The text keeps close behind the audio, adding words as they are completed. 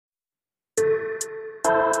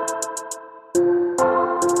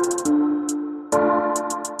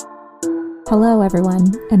Hello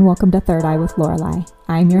everyone, and welcome to Third Eye with Lorelei.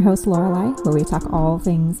 I'm your host Lorelei, where we talk all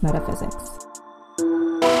things metaphysics.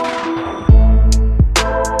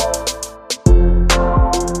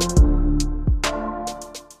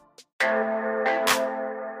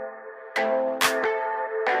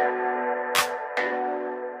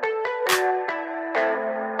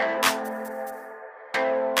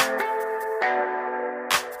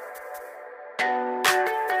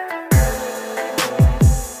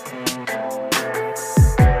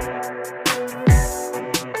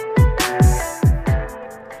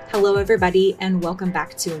 Hello everybody, and welcome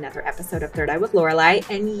back to another episode of Third Eye with Lorelei.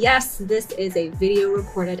 And yes, this is a video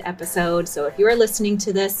recorded episode, so if you are listening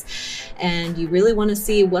to this and you really want to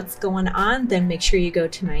see what's going on, then make sure you go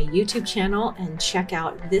to my YouTube channel and check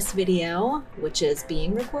out this video, which is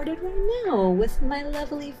being recorded right now with my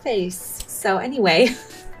lovely face. So anyway,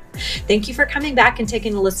 thank you for coming back and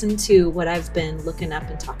taking a listen to what I've been looking up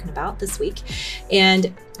and talking about this week.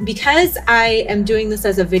 And because I am doing this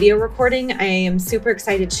as a video recording, I am super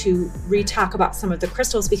excited to re-talk about some of the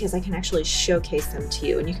crystals because I can actually showcase them to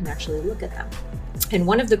you and you can actually look at them. And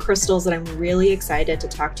one of the crystals that I'm really excited to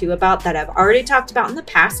talk to you about that I've already talked about in the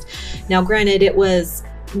past. Now, granted, it was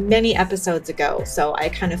many episodes ago, so I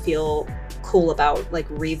kind of feel cool about like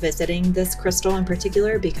revisiting this crystal in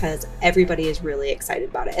particular because everybody is really excited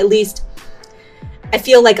about it. At least I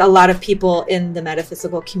feel like a lot of people in the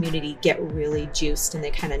metaphysical community get really juiced and they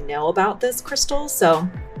kind of know about this crystal. So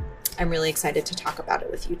I'm really excited to talk about it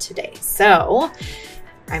with you today. So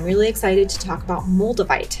I'm really excited to talk about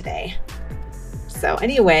Moldavite today. So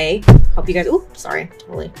anyway, hope you guys, sorry,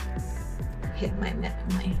 totally hit my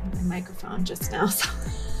microphone just now. So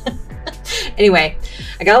anyway,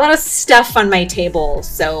 I got a lot of stuff on my table,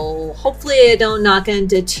 so hopefully I don't knock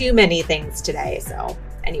into too many things today. So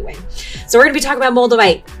anyway, so we're going to be talking about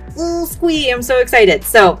Moldavite. Squee, I'm so excited.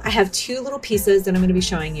 So I have two little pieces that I'm going to be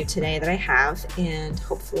showing you today that I have, and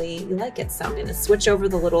hopefully you like it. So I'm going to switch over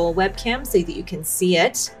the little webcam so that you can see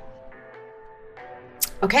it.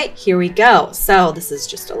 Okay, here we go. So this is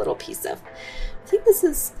just a little piece of, I think this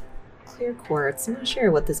is clear quartz. I'm not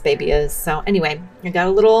sure what this baby is. So anyway, I got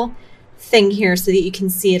a little thing here so that you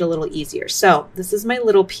can see it a little easier. So this is my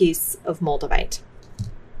little piece of Moldavite.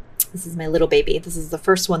 This is my little baby. This is the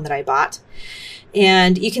first one that I bought.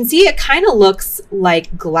 And you can see it kind of looks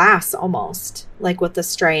like glass almost, like with the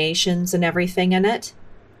striations and everything in it.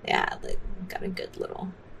 Yeah, like got a good little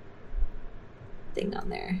thing on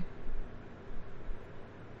there.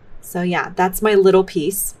 So yeah, that's my little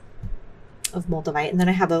piece of Moldavite. And then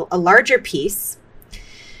I have a larger piece.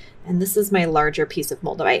 And this is my larger piece of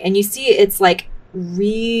Moldavite. And you see it's like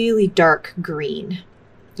really dark green.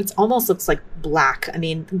 It almost looks like black. I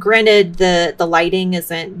mean, granted, the lighting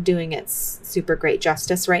isn't doing its super great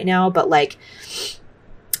justice right now, but like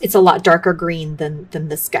it's a lot darker green than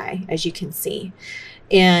this guy, as you can see.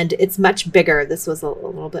 And it's much bigger. This was a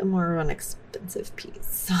little bit more of an expensive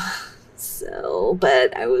piece. So,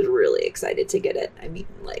 but I was really excited to get it. I mean,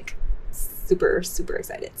 like super, super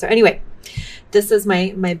excited. So anyway, this is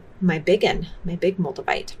my big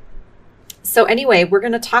Moldavite. So anyway, we're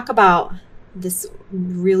going to talk about this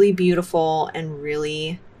really beautiful and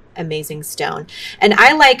really amazing stone. And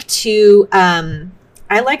I like to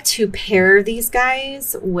pair these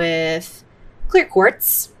guys with clear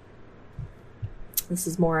quartz. This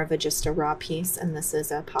is more of just a raw piece, and this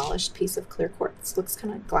is a polished piece of clear quartz. Looks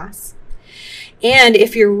kind of like glass. And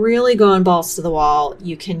if you're really going balls to the wall,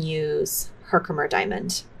 you can use Herkimer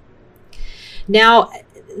diamond. Now,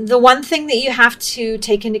 the one thing that you have to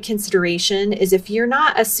take into consideration is if you're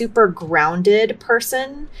not a super grounded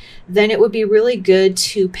person, then it would be really good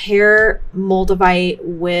to pair Moldavite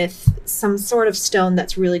with some sort of stone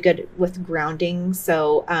that's really good with grounding.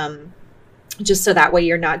 So just so that way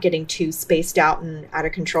you're not getting too spaced out and out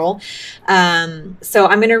of control. So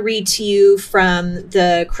I'm going to read to you from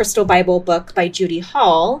the Crystal Bible book by Judy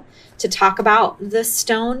Hall to talk about this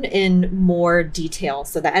stone in more detail.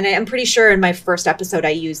 So that, and I'm pretty sure in my first episode, I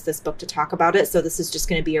used this book to talk about it. So this is just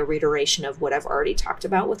going to be a reiteration of what I've already talked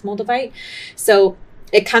about with Moldavite. So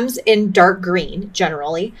it comes in dark green,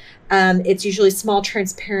 generally. It's usually small,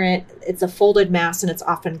 transparent. It's a folded mass, and it's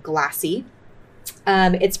often glassy.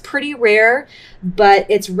 It's pretty rare, but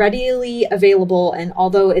it's readily available. And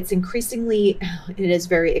although it's increasingly, it is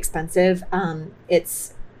very expensive,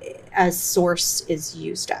 it's as source is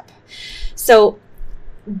used up. So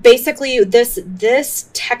basically this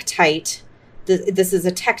tektite, this is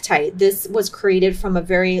a tektite. This was created from a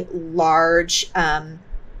very large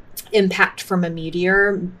impact from a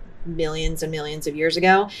meteor millions and millions of years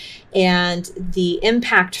ago. And the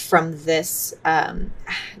impact from this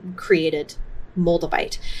created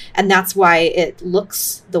Moldavite. And that's why it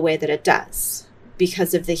looks the way that it does,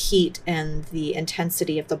 because of the heat and the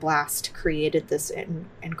intensity of the blast created this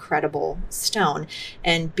incredible stone.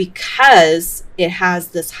 And because it has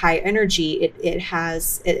this high energy,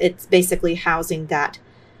 it's basically housing that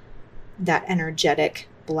energetic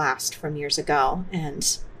blast from years ago,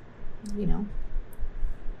 and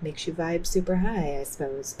makes you vibe super high, I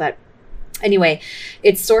suppose. But anyway,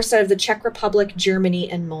 it's sourced out of the Czech Republic, Germany,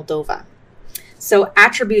 and Moldova. So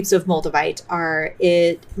attributes of Moldavite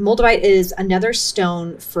Moldavite is another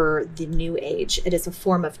stone for the New Age. It is a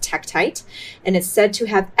form of tektite, and it's said to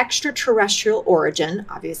have extraterrestrial origin,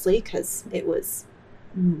 obviously, because it was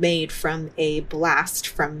made from a blast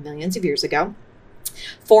from millions of years ago,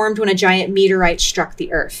 formed when a giant meteorite struck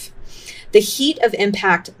the Earth. The heat of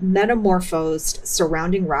impact metamorphosed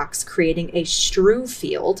surrounding rocks, creating a strew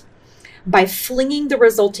field by flinging the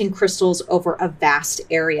resulting crystals over a vast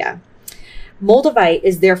area. Moldavite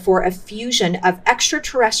is therefore a fusion of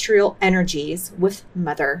extraterrestrial energies with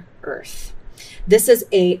Mother Earth. This is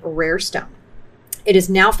a rare stone. It is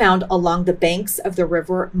now found along the banks of the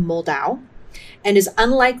river Moldau and is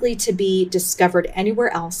unlikely to be discovered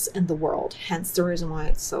anywhere else in the world, hence the reason why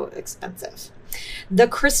it's so expensive. The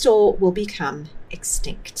crystal will become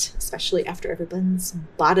extinct, especially after everyone's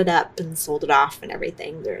bought it up and sold it off and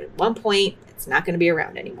everything. There, at one point, it's not going to be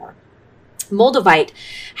around anymore. Moldavite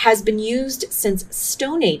has been used since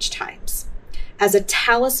Stone Age times as a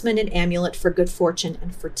talisman and amulet for good fortune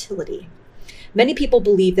and fertility. Many people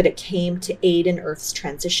believe that it came to aid in Earth's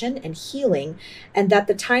transition and healing, and that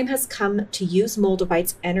the time has come to use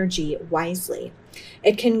Moldavite's energy wisely.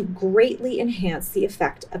 It can greatly enhance the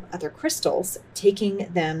effect of other crystals, taking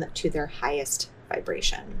them to their highest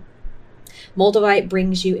vibration. Moldavite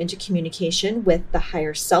brings you into communication with the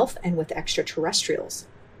higher self and with extraterrestrials.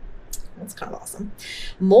 That's kind of awesome.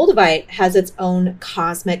 Moldavite has its own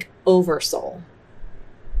cosmic oversoul.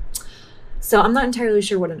 So I'm not entirely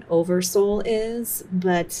sure what an oversoul is,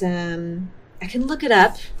 but I can look it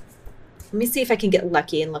up. Let me see if I can get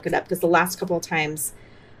lucky and look it up, because the last couple of times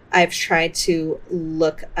I've tried to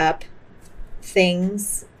look up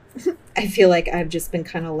things, I feel like I've just been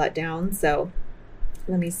kind of let down. So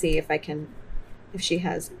let me see if she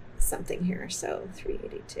has something here. So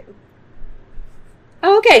 382.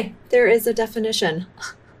 Oh, okay. There is a definition.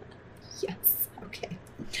 Yes. Okay.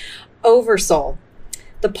 Oversoul.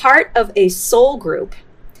 The part of a soul group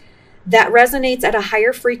that resonates at a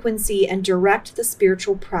higher frequency and direct the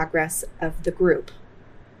spiritual progress of the group.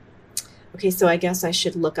 Okay, so I guess I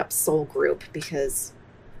should look up soul group, because,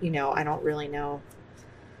 I don't really know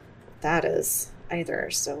what that is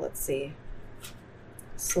either. So let's see.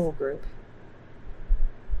 Soul group.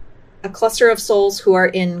 A cluster of souls who are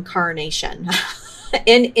in incarnation.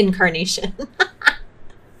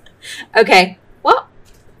 Okay, well,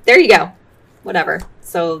 there you go. Whatever.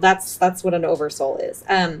 So that's what an oversoul is.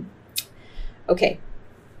 Okay.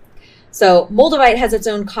 So Moldavite has its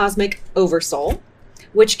own cosmic oversoul,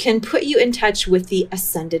 which can put you in touch with the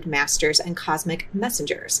ascended masters and cosmic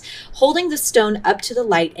messengers. Holding the stone up to the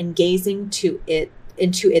light and gazing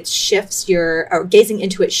into it shifts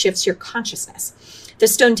your consciousness. The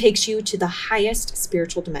stone takes you to the highest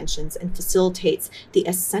spiritual dimensions and facilitates the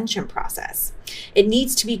ascension process. It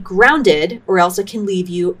needs to be grounded, or else it can leave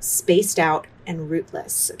you spaced out and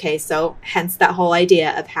rootless. Okay, so hence that whole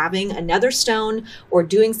idea of having another stone or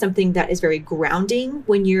doing something that is very grounding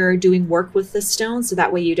when you're doing work with the stone, so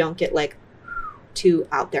that way you don't get like too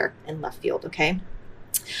out there in left field. Okay,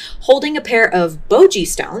 holding a pair of bogie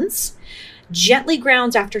stones gently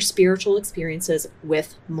grounds after spiritual experiences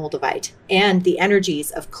with Moldavite, and the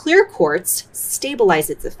energies of clear quartz stabilize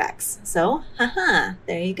its effects. So, there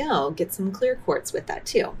you go. Get some clear quartz with that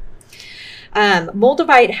too.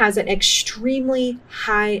 Moldavite has an extremely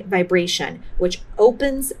high vibration, which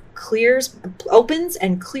opens and clears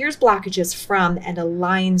blockages from and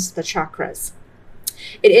aligns the chakras.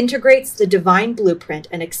 It integrates the divine blueprint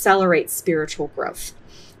and accelerates spiritual growth.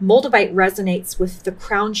 Moldavite resonates with the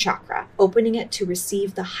crown chakra, opening it to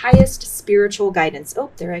receive the highest spiritual guidance. Oh,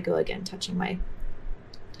 there I go again, touching my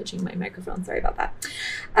microphone. Sorry about that.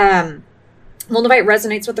 Moldavite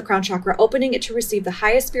resonates with the crown chakra, opening it to receive the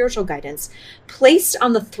highest spiritual guidance. Placed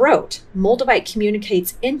on the throat, Moldavite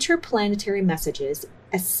communicates interplanetary messages,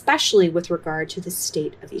 especially with regard to the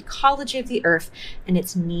state of ecology of the earth and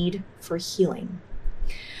its need for healing.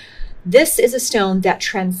 This is a stone that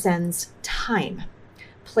transcends time.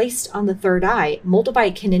 Placed on the third eye,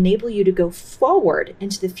 Moldavite can enable you to go forward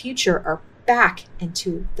into the future or back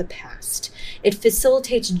into the past. It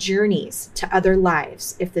facilitates journeys to other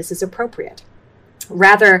lives if this is appropriate.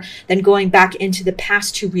 rather than going back into the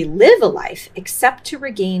past to relive a life, except to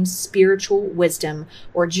regain spiritual wisdom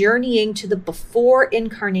or journeying to the before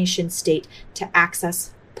incarnation state to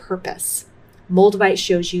access purpose. Moldavite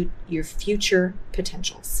shows you your future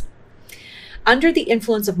potentials. Under the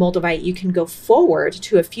influence of Moldavite, you can go forward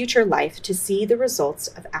to a future life to see the results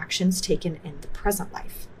of actions taken in the present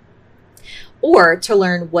life, or to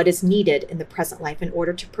learn what is needed in the present life in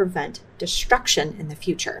order to prevent destruction in the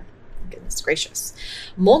future. Goodness gracious.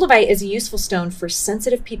 Moldavite is a useful stone for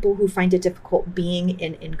sensitive people who find it difficult being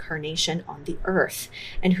in incarnation on the earth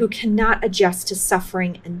and who cannot adjust to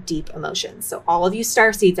suffering and deep emotions. So all of you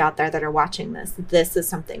starseeds out there that are watching this is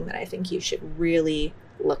something that I think you should really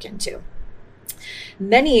look into.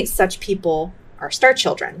 Many such people are star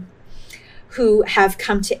children who have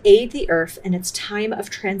come to aid the earth in its time of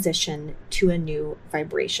transition to a new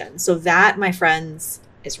vibration. So that, my friends,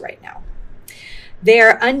 is right now. They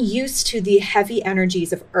are unused to the heavy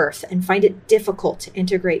energies of earth and find it difficult to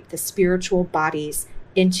integrate the spiritual bodies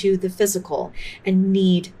into the physical and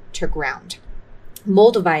need to ground.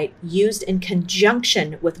 Moldavite, used in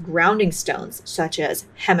conjunction with grounding stones such as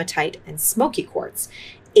hematite and smoky quartz,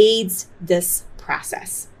 aids this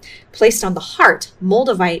process. Placed on the heart,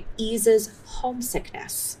 Moldavite eases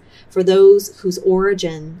homesickness for those whose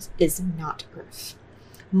origin is not earth.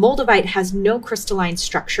 Moldavite has no crystalline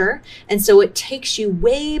structure, and so it takes you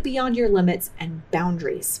way beyond your limits and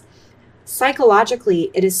boundaries. Psychologically,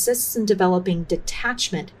 it assists in developing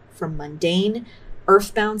detachment from mundane,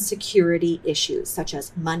 earthbound security issues such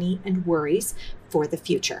as money and worries for the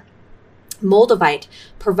future. Moldavite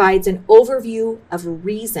provides an overview of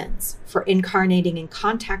reasons for incarnating and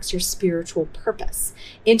contacts your spiritual purpose,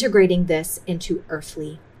 integrating this into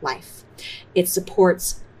earthly life. It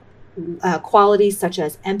supports qualities such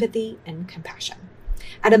as empathy and compassion.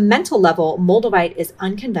 At a mental level, Moldavite is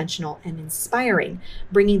unconventional and inspiring,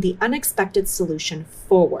 bringing the unexpected solution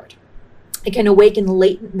forward. It can awaken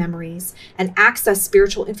latent memories and access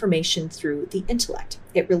spiritual information through the intellect.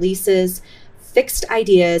 It releases fixed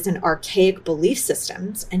ideas and archaic belief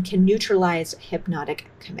systems and can neutralize hypnotic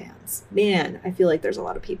commands. Man, I feel like there's a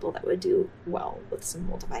lot of people that would do well with some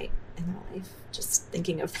Moldavite in their life. Just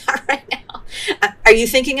thinking of that right now. Are you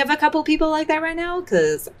thinking of a couple people like that right now?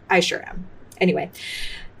 Because I sure am. Anyway,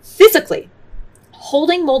 physically,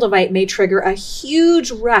 holding Moldavite may trigger a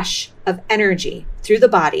huge rush of energy through the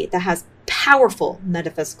body that has powerful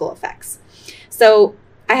metaphysical effects. So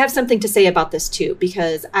I have something to say about this too,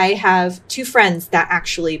 because I have two friends that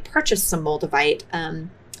actually purchased some Moldavite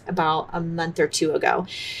about a month or two ago,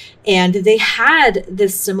 and they had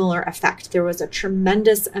this similar effect. There was a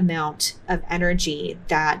tremendous amount of energy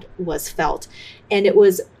that was felt, and it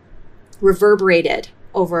was reverberated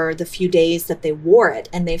over the few days that they wore it.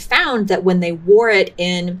 And they found that when they wore it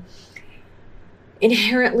in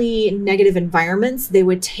inherently negative environments, they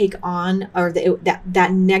would take on, or that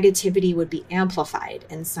negativity would be amplified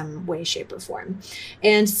in some way, shape, or form.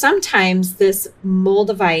 And sometimes this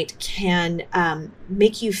Moldavite can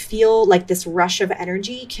make you feel like this rush of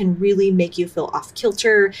energy can really make you feel off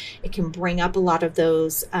kilter. It can bring up a lot of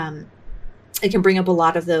those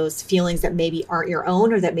feelings that maybe aren't your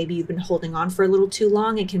own, or that maybe you've been holding on for a little too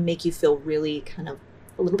long. It can make you feel really kind of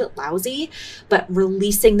a little bit lousy, but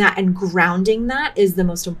releasing that and grounding that is the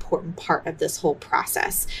most important part of this whole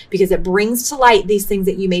process, because it brings to light these things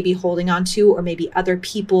that you may be holding on to, or maybe other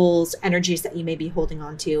people's energies that you may be holding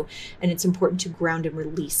on to. And it's important to ground and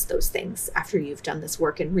release those things after you've done this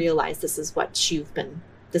work and realize this is what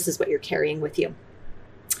you're carrying with you.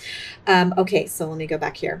 Okay, so let me go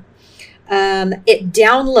back here. It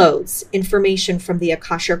downloads information from the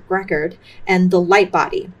Akashic record and the light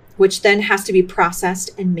body, which then has to be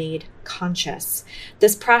processed and made conscious.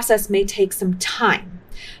 This process may take some time,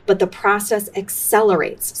 but the process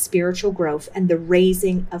accelerates spiritual growth and the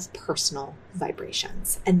raising of personal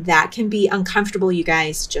vibrations. And that can be uncomfortable, you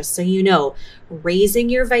guys, just so you know. Raising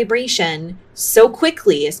your vibration so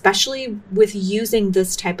quickly, especially with using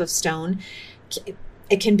this type of stone,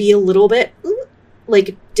 it can be a little bit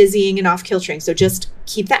like dizzying and off-kiltering. So just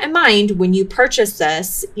keep that in mind when you purchase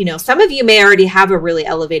this. You know, some of you may already have a really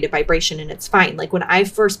elevated vibration, and it's fine. Like when I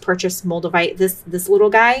first purchased Moldavite, this little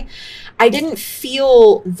guy, I didn't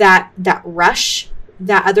feel that rush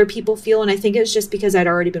that other people feel. And I think it was just because I'd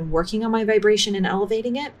already been working on my vibration and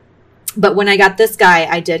elevating it. But when I got this guy,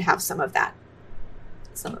 I did have some of that.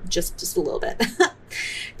 Just a little bit.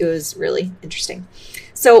 It was really interesting.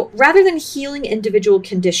 So rather than healing individual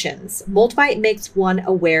conditions, Moldavite makes one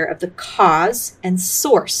aware of the cause and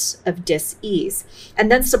source of dis-ease,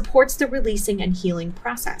 and then supports the releasing and healing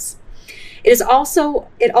process. It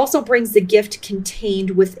also brings the gift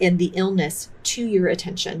contained within the illness to your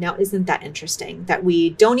attention. Now, isn't that interesting that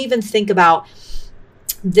we don't even think about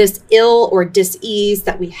this ill or dis-ease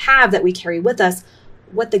that we have, that we carry with us,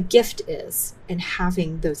 what the gift is in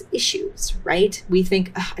having those issues, right? We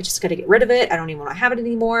think, I just got to get rid of it. I don't even want to have it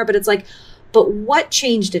anymore. But it's like, but what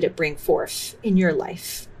change did it bring forth in your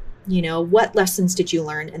life? You know, what lessons did you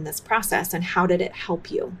learn in this process, and how did it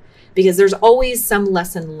help you? Because there's always some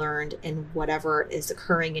lesson learned in whatever is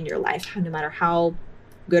occurring in your life, no matter how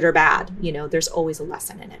good or bad, you know, there's always a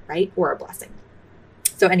lesson in it, right? Or a blessing.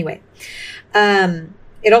 So anyway,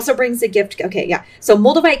 it also brings a gift. Okay, yeah. So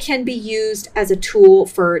Moldavite can be used as a tool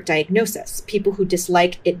for diagnosis. People who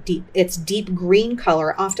dislike its deep green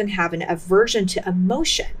color often have an aversion to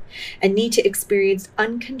emotion and need to experience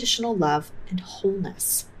unconditional love and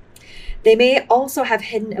wholeness. They may also have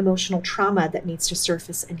hidden emotional trauma that needs to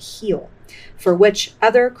surface and heal, for which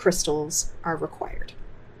other crystals are required.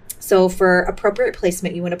 So for appropriate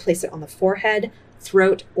placement, you want to place it on the forehead,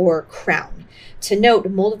 throat, or crown. To note,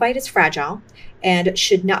 Moldavite is fragile and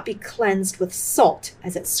should not be cleansed with salt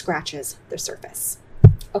as it scratches the surface.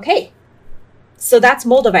 Okay, so that's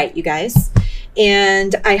Moldavite, you guys.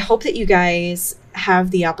 And I hope that you guys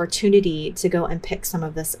have the opportunity to go and pick some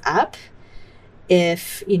of this up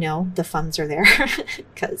if, you know, the funds are there,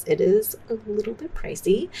 because it is a little bit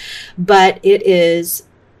pricey, but it is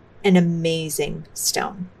an amazing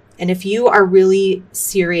stone. And if you are really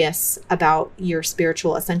serious about your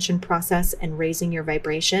spiritual ascension process and raising your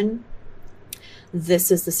vibration,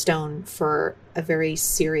 this is the stone for a very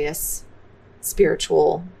serious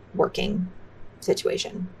spiritual working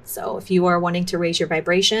situation. So if you are wanting to raise your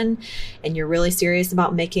vibration and you're really serious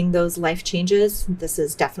about making those life changes, this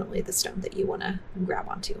is definitely the stone that you want to grab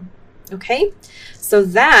onto. Okay, so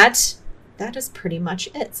that is pretty much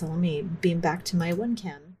it. So let me beam back to my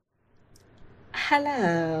webcam.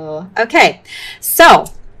 Hello. Okay, so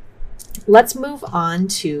let's move on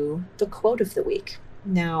to the quote of the week.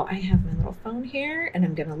 Now I have my little phone here and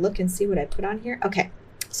I'm going to look and see what I put on here. Okay,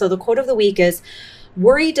 so the quote of the week is,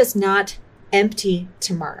 "Worry does not empty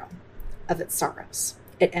tomorrow of its sorrows.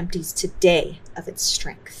 It empties today of its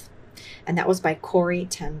strength." And that was by Corey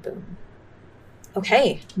ten Boom.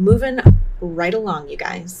 Okay, moving right along, you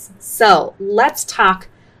guys. So let's talk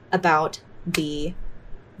about the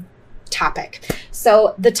topic.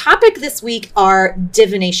 So the topic this week are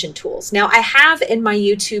divination tools. Now I have in my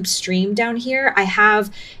YouTube stream down here, I have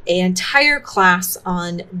an entire class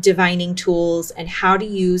on divining tools and how to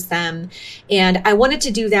use them. And I wanted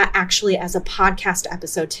to do that actually as a podcast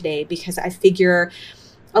episode today, because I figure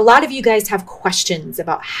a lot of you guys have questions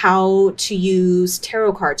about how to use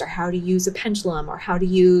tarot cards, or how to use a pendulum, or how to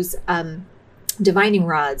use divining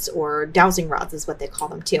rods, or dowsing rods is what they call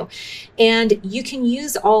them too. And you can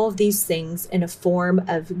use all of these things in a form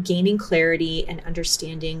of gaining clarity and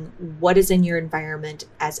understanding what is in your environment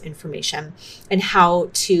as information, and how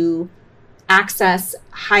to access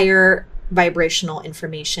higher vibrational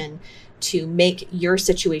information to make your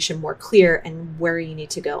situation more clear and where you need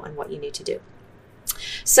to go and what you need to do.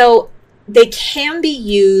 So they can be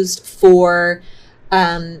used for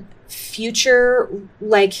future,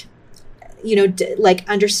 like, you know, like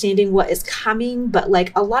understanding what is coming. But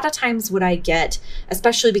like a lot of times what I get,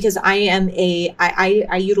 especially because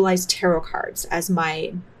I utilize tarot cards as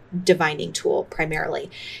my divining tool primarily.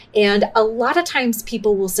 And a lot of times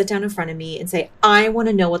people will sit down in front of me and say, I want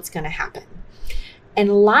to know what's going to happen. And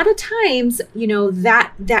a lot of times, you know,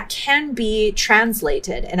 that can be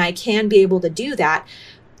translated, and I can be able to do that.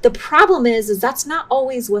 The problem is that's not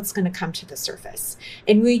always what's going to come to the surface.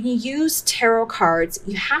 And when you use tarot cards,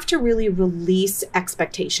 you have to really release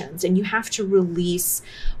expectations, and you have to release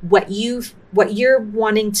what you're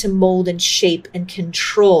wanting to mold and shape and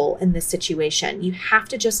control in this situation. You have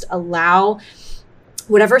to just allow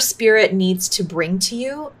whatever spirit needs to bring to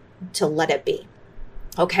you to let it be.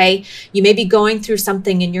 Okay, you may be going through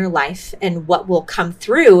something in your life, and what will come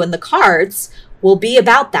through in the cards will be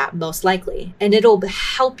about that, most likely. And it'll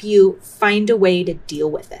help you find a way to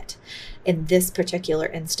deal with it in this particular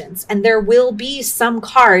instance. And there will be some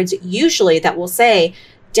cards usually that will say,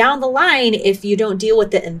 down the line, if you don't deal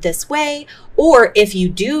with it in this way, or if you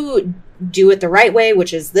do it the right way,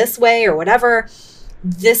 which is this way or whatever,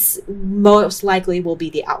 this most likely will be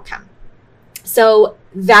the outcome. So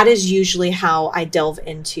that is usually how I delve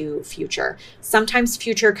into future. Sometimes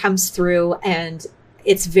future comes through and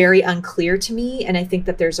it's very unclear to me. And I think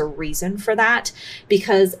that there's a reason for that,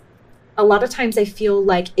 because a lot of times I feel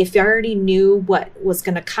like if I already knew what was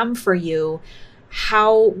going to come for you,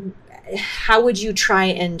 how how would you try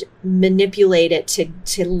and manipulate it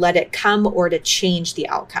to let it come or to change the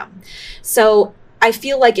outcome? So I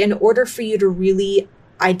feel like in order for you to really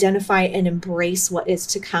identify and embrace what is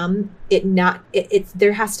to come,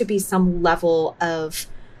 there has to be some level of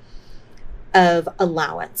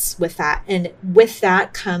allowance with that. And with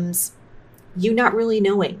that comes you not really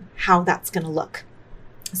knowing how that's going to look.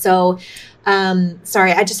 So,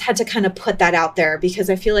 sorry, I just had to kind of put that out there because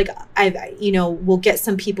I feel like we'll get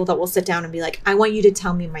some people that will sit down and be like, I want you to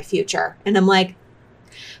tell me my future. And I'm like,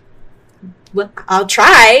 well, I'll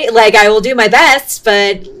try, like, I will do my best,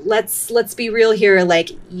 but let's be real here. Like,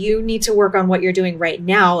 you need to work on what you're doing right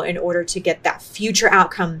now in order to get that future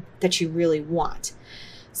outcome that you really want.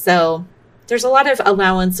 So there's a lot of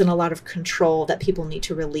allowance and a lot of control that people need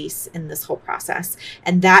to release in this whole process.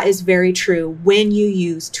 And that is very true when you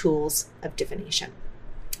use tools of divination.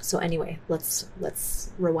 So anyway, let's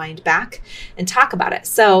rewind back and talk about it.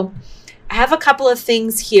 So I have a couple of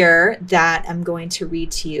things here that I'm going to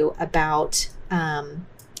read to you about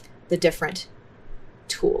the different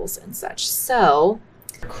tools and such. So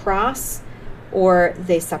cross or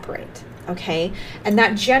they separate. Okay. And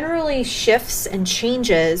that generally shifts and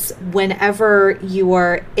changes whenever you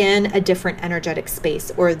are in a different energetic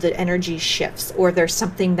space or the energy shifts or there's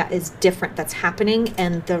something that is different that's happening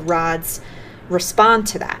and the rods respond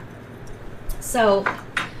to that. So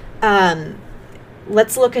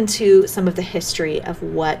let's look into some of the history of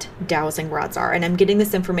what dowsing rods are. And I'm getting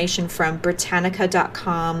this information from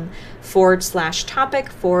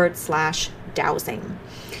Britannica.com/topic/dowsing.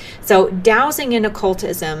 So dowsing in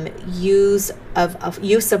occultism, use of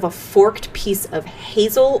a forked piece of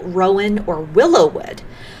hazel, rowan, or willow wood,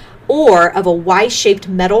 or of a Y-shaped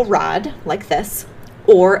metal rod like this,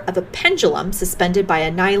 or of a pendulum suspended by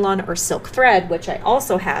a nylon or silk thread, which I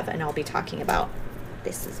also have and I'll be talking about.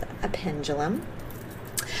 This is a pendulum.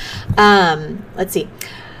 Let's see.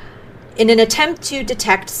 In an attempt to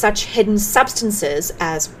detect such hidden substances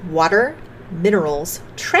as water, minerals,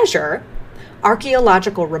 treasure,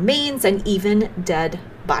 archaeological remains, and even dead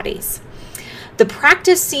bodies. The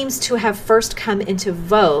practice seems to have first come into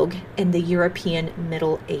vogue in the European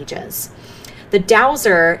Middle Ages. The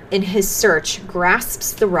dowser, in his search,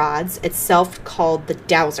 grasps the rods, itself called the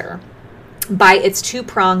dowser, by its two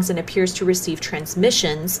prongs and appears to receive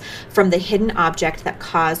transmissions from the hidden object that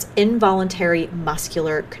cause involuntary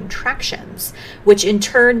muscular contractions, which in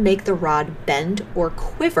turn make the rod bend or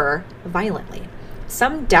quiver violently.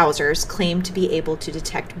 Some dowsers claim to be able to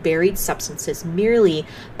detect buried substances merely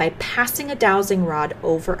by passing a dowsing rod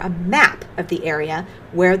over a map of the area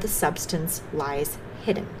where the substance lies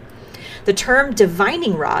hidden. The term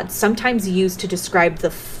divining rod, sometimes used to describe the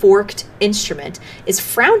forked instrument, is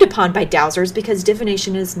frowned upon by dowsers because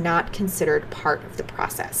divination is not considered part of the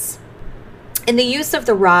process. In the use of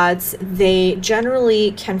the rods, they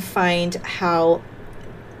generally can find how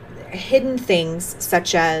hidden things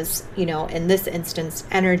such as, in this instance,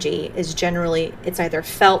 energy is generally, it's either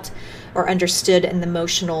felt or understood in an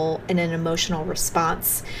emotional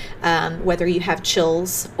response, whether you have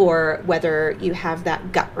chills or whether you have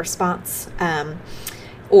that gut response,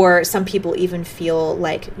 or some people even feel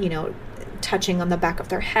like, touching on the back of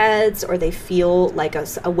their heads, or they feel like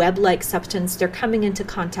a web-like substance. They're coming into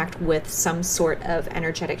contact with some sort of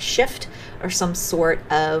energetic shift or some sort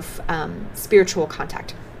of spiritual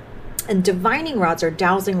contact. And divining rods or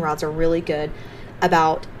dowsing rods are really good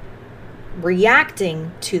about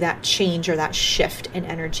reacting to that change or that shift in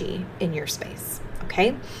energy in your space.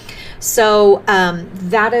 Okay. So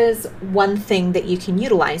that is one thing that you can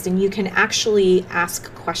utilize, and you can actually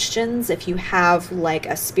ask questions if you have like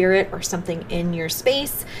a spirit or something in your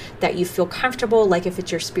space that you feel comfortable, like if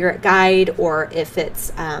it's your spirit guide or if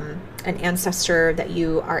it's an ancestor that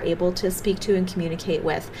you are able to speak to and communicate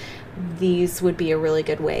with. These would be a really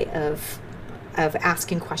good way of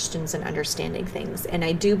asking questions and understanding things. And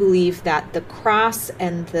I do believe that the cross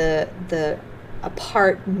and the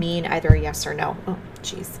apart mean either yes or no. Oh,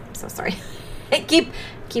 geez, I'm so sorry. I keep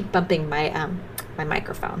bumping my my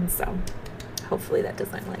microphone, so hopefully that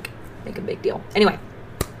doesn't make a big deal. Anyway,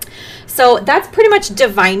 so that's pretty much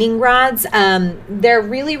divining rods. They're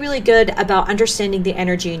really, really good about understanding the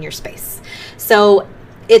energy in your space. So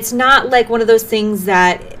it's not like one of those things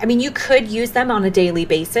that, you could use them on a daily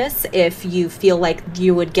basis if you feel like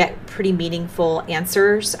you would get pretty meaningful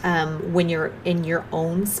answers when you're in your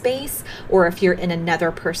own space, or if you're in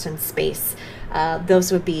another person's space.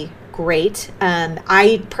 Those would be great.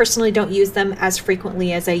 I personally don't use them as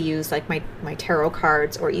frequently as I use like my tarot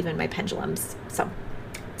cards or even my pendulums. So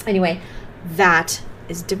anyway, that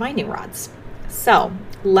is divining rods. So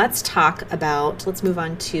let's move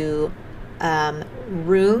on to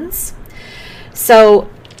runes So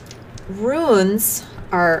runes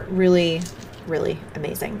are really, really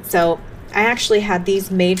amazing. So I actually had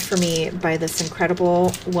these made for me by this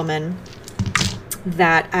incredible woman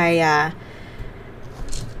that I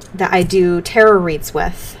do tarot reads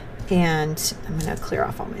with. And I'm going to clear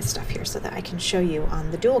off all my stuff here so that I can show you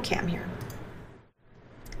on the dual cam here.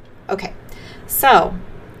 Okay, so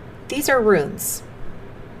these are runes.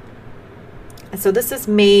 And so this is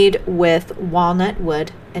made with walnut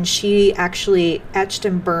wood, and she actually etched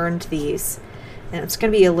and burned these. And it's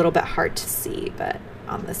going to be a little bit hard to see, but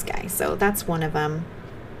on this guy. So that's one of them.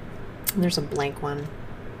 And there's a blank one.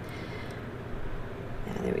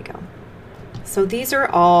 Yeah, there we go. So these are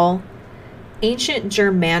all ancient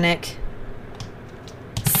Germanic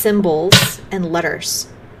symbols and letters.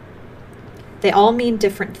 They all mean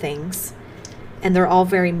different things, and they're all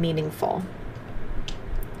very meaningful.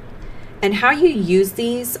 And how you use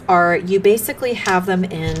these are you basically have them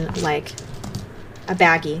in like a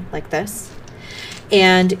baggie like this.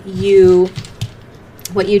 And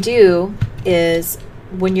what you do is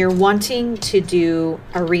when you're wanting to do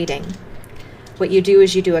a reading, what you do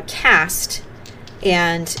is you do a cast,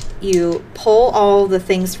 and you pull all the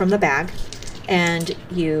things from the bag and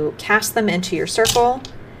you cast them into your circle,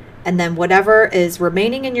 and then whatever is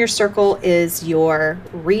remaining in your circle is your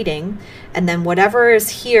reading, and then whatever is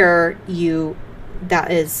here, you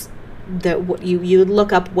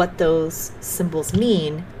look up what those symbols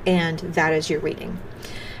mean, and that is your reading.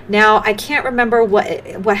 Now, I can't remember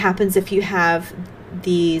what happens if you have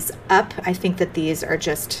these up. I think that these are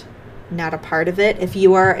just not a part of it. If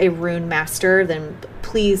you are a rune master, then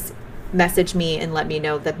please message me and let me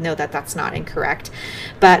know that that's not incorrect.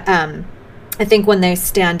 But I think when they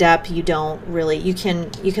stand up, you don't really, you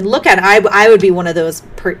can look at it. I would be one of those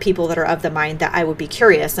people that are of the mind that I would be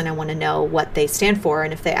curious and I want to know what they stand for,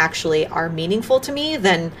 and if they actually are meaningful to me,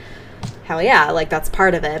 then hell yeah, like that's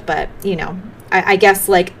part of it. But you know, I guess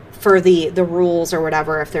like for the rules or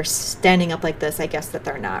whatever, if they're standing up like this, I guess that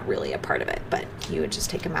they're not really a part of it, but you would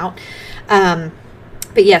just take them out.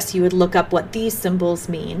 But yes, you would look up what these symbols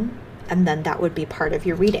mean, and then that would be part of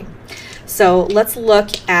your reading. So let's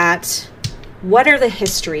look at what are the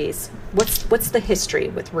histories. What's the history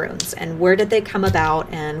with runes, and where did they come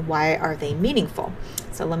about, and why are they meaningful?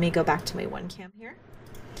 So let me go back to my one cam here.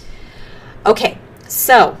 Okay,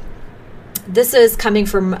 so this is coming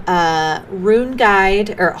from Rune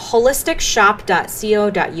Guide or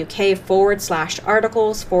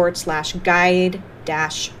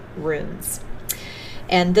holisticshop.co.uk/articles/guide-runes.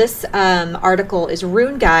 And this article is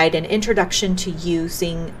Rune Guide, an introduction to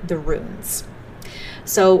using the runes.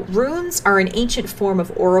 So runes are an ancient form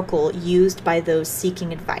of oracle used by those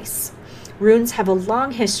seeking advice. Runes have a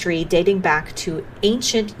long history dating back to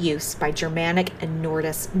ancient use by Germanic and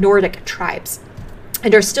Nordic tribes,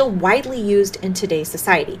 and are still widely used in today's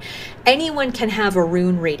society. Anyone can have a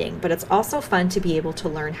rune reading, but it's also fun to be able to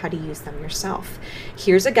learn how to use them yourself.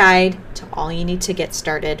 Here's a guide to all you need to get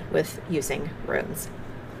started with using runes.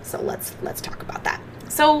 So let's talk about that.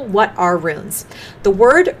 So what are runes? The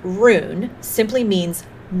word rune simply means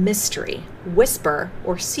mystery, whisper,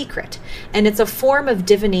 or secret, and it's a form of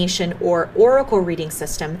divination or oracle reading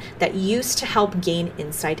system that used to help gain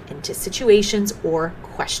insight into situations or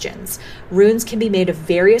questions. Runes can be made of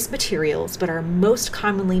various materials, but are most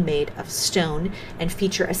commonly made of stone and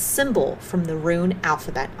feature a symbol from the rune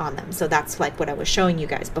alphabet on them. So that's like what I was showing you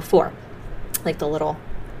guys before, like the little,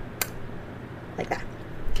 like that.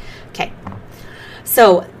 Okay.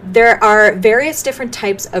 So there are various different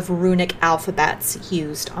types of runic alphabets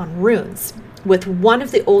used on runes, with one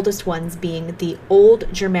of the oldest ones being the Old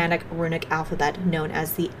Germanic runic alphabet known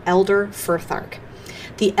as the Elder Furthark.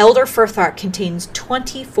 The Elder Furthark contains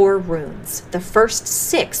 24 runes, the first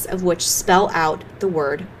 6 of which spell out the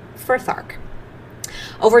word Furthark.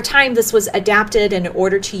 Over time, this was adapted, and in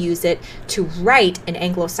order to use it to write in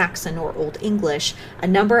Anglo-Saxon or Old English, a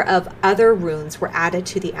number of other runes were added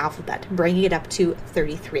to the alphabet, bringing it up to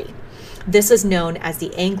 33. This is known as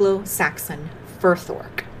the Anglo-Saxon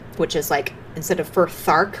Furthark, which is like, instead of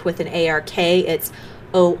Furthark with an A-R-K, it's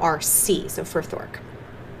O-R-C, so Furthark.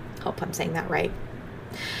 Hope I'm saying that right.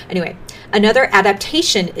 Anyway, another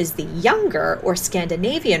adaptation is the younger or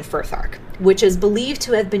Scandinavian Furthark, which is believed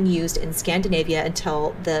to have been used in Scandinavia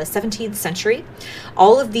until the 17th century.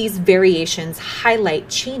 All of these variations highlight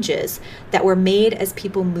changes that were made as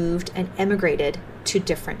people moved and emigrated to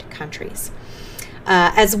different countries.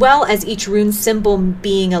 As well as each rune symbol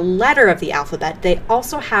being a letter of the alphabet, they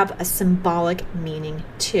also have a symbolic meaning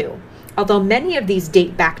too. Although many of these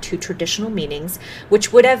date back to traditional meanings,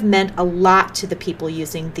 which would have meant a lot to the people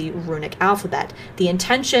using the runic alphabet, the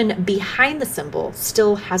intention behind the symbol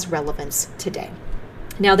still has relevance today.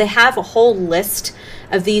 Now, they have a whole list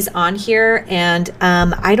of these on here, and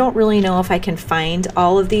I don't really know if I can find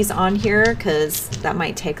all of these on here because that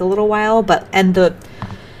might take a little while,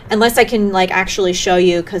 unless I can like actually show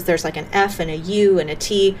you, because there's like an F and a U and a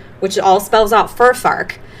T, which all spells out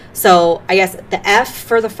furfark. So I guess the F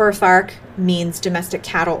for the furfark means domestic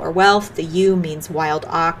cattle or wealth. The U means wild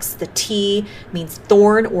ox. The T means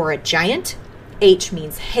thorn or a giant. H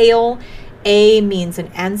means hail. A means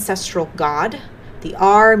an ancestral god. The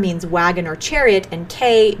R means wagon or chariot. And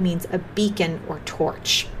K means a beacon or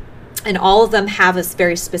torch. And all of them have a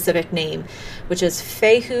very specific name, which is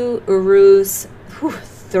Fehu, Uruz,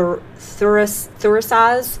 Thurasaz,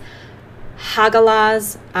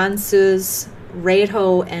 Hagalaz, Ansuz,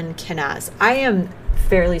 Reho, and Kenaz. I am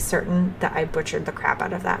fairly certain that I butchered the crap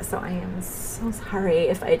out of that, so I am so sorry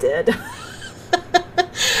if I did.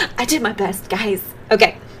 I did my best, guys.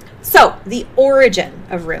 Okay, so the origin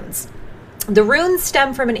of runes. The runes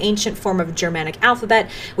stem from an ancient form of Germanic alphabet,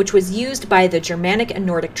 which was used by the Germanic and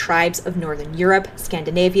Nordic tribes of Northern Europe,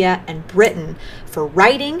 Scandinavia, and Britain for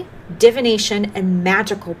writing, divination, and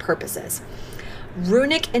magical purposes.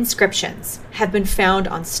 Runic inscriptions have been found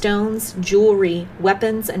on stones, jewelry,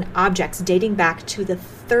 weapons, and objects dating back to the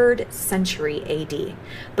 3rd century AD,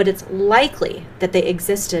 but it's likely that they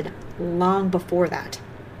existed long before that.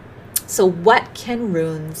 So what can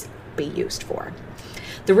runes be used for?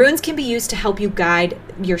 The runes can be used to help you guide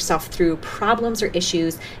yourself through problems or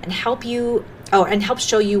issues and help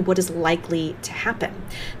show you what is likely to happen.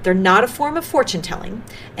 They're not a form of fortune telling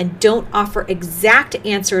and don't offer exact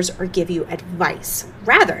answers or give you advice.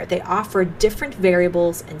 Rather, they offer different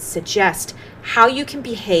variables and suggest how you can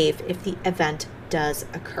behave if the event does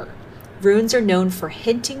occur. Runes are known for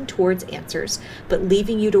hinting towards answers, but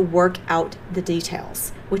leaving you to work out the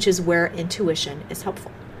details, which is where intuition is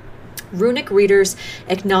helpful. Runic readers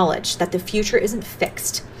acknowledge that the future isn't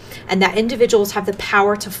fixed and that individuals have the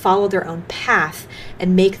power to follow their own path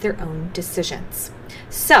and make their own decisions.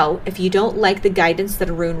 So, if you don't like the guidance that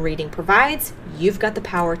a rune reading provides, you've got the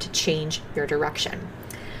power to change your direction,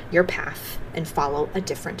 your path, and follow a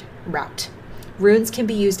different route. Runes can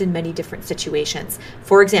be used in many different situations.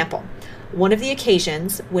 For example, one of the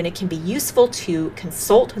occasions when it can be useful to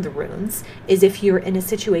consult the runes is if you're in a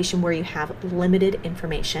situation where you have limited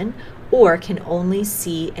information or can only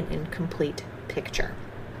see an incomplete picture.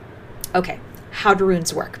 Okay, how do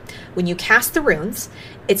runes work? When you cast the runes,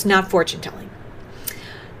 it's not fortune telling.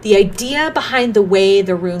 The idea behind the way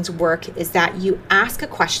the runes work is that you ask a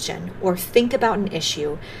question or think about an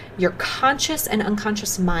issue, your conscious and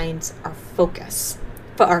unconscious minds are focused.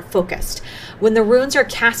 When the runes are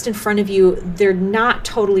cast in front of you, they're not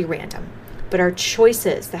totally random, but are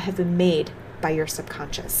choices that have been made by your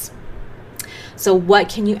subconscious. So what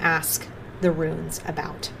can you ask the runes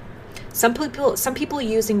about? Some people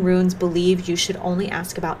using runes believe you should only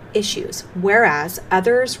ask about issues, whereas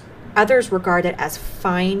others regard it as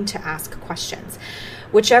fine to ask questions.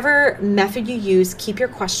 Whichever method you use, keep your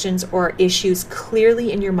questions or issues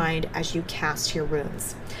clearly in your mind as you cast your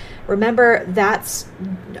runes. Remember that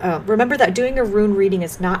doing a rune reading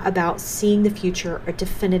is not about seeing the future or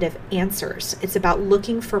definitive answers. It's about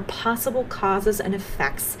looking for possible causes and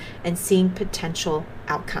effects and seeing potential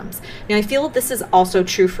outcomes. Now, I feel this is also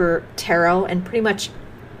true for tarot and pretty much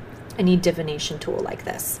any divination tool like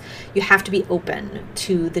this. You have to be open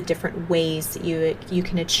to the different ways that you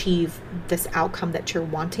can achieve this outcome that you're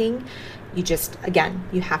wanting.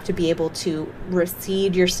 You have to be able to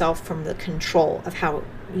recede yourself from the control of how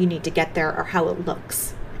you need to get there or how it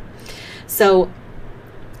looks. So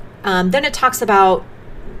then it talks about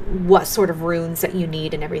what sort of runes that you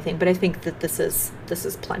need and everything, but I think that this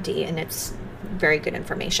is plenty and it's very good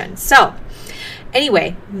information. So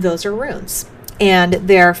anyway, those are runes. And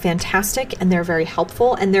they're fantastic and they're very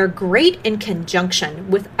helpful and they're great in conjunction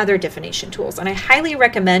with other divination tools. And I highly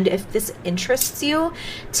recommend, if this interests you,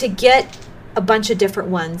 to get a bunch of different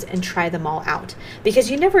ones and try them all out, because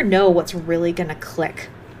you never know what's really going to click.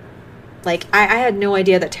 Like I had no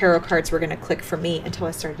idea that tarot cards were going to click for me until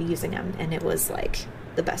I started using them, and it was like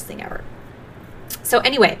the best thing ever. So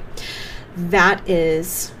anyway, that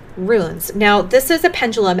is runes. Now this is a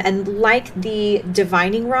pendulum, and like the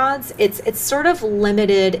divining rods, it's sort of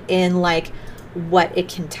limited in like what it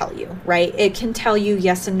can tell you, right? It can tell you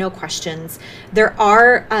yes and no questions. There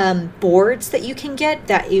are boards that you can get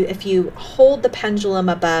that if you hold the pendulum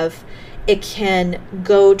above, It can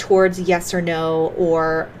go towards yes or no,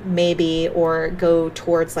 or maybe, or go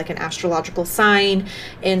towards like an astrological sign.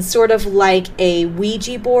 And sort of like a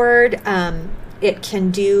Ouija board, it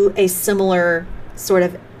can do a similar sort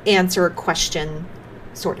of answer question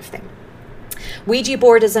sort of thing. Ouija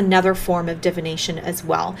board is another form of divination as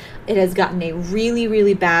well. It has gotten a really,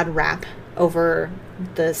 really bad rap over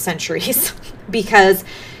the centuries because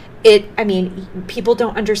people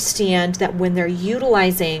don't understand that when they're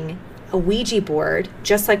utilizing a Ouija board,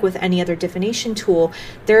 just like with any other divination tool,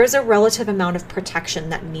 there is a relative amount of protection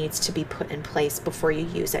that needs to be put in place before you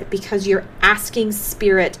use it, because you're asking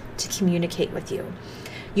spirit to communicate with you.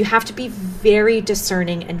 You have to be very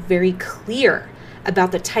discerning and very clear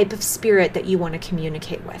about the type of spirit that you want to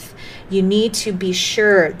communicate with. You need to be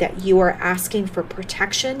sure that you are asking for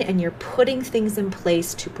protection and you're putting things in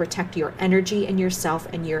place to protect your energy and yourself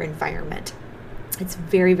and your environment. It's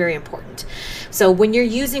very, very important. So when you're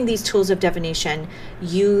using these tools of divination,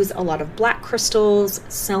 use a lot of black crystals,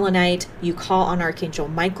 selenite. You call on Archangel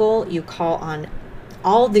Michael. You call on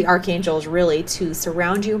all the archangels really to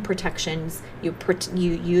surround you in protections. You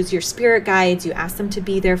use your spirit guides. You ask them to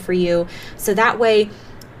be there for you. So that way,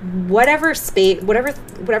 whatever's going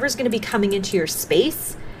to be coming into your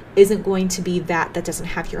space isn't going to be that doesn't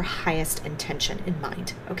have your highest intention in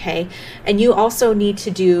mind. Okay. And you also need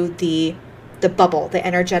to do the bubble, the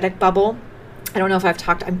energetic bubble. I don't know if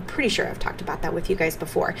I'm pretty sure I've talked about that with you guys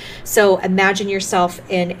before. So imagine yourself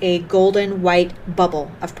in a golden white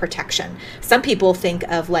bubble of protection. Some people think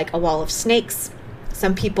of like a wall of snakes.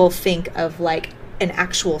 Some people think of like an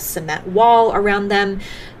actual cement wall around them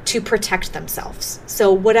to protect themselves.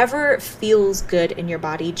 So whatever feels good in your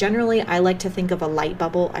body, generally I like to think of a light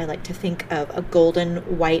bubble. I like to think of a golden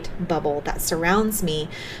white bubble that surrounds me.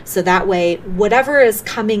 So that way, whatever is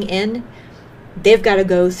coming in, they've got to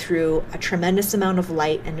go through a tremendous amount of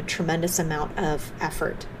light and a tremendous amount of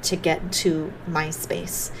effort to get to my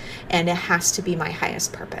space. And it has to be my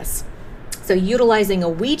highest purpose. So utilizing a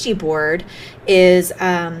Ouija board is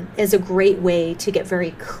a great way to get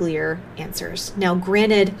very clear answers. Now,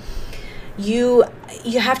 granted, you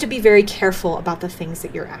have to be very careful about the things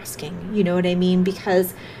that you're asking. You know what I mean?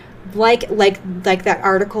 Because like that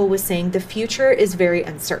article was saying, the future is very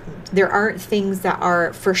uncertain. There aren't things that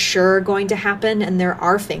are for sure going to happen, and there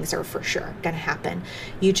are things that are for sure going to happen.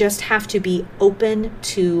 You just have to be open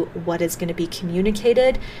to what is going to be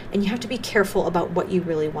communicated, and you have to be careful about what you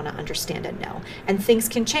really want to understand and know. And things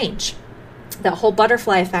can change. The whole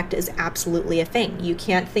butterfly effect is absolutely a thing. You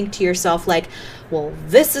can't think to yourself like, well,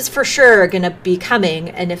 this is for sure going to be coming,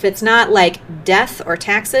 and if it's not like death or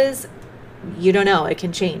taxes, you don't know. It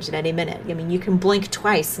can change at any minute. I mean, you can blink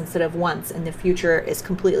twice instead of once, and the future is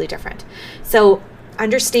completely different. So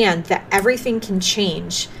understand that everything can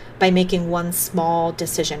change by making one small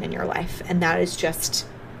decision in your life, and that is just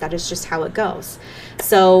how it goes.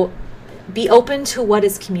 So be open to what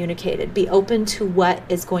is communicated. Be open to what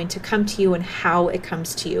is going to come to you and how it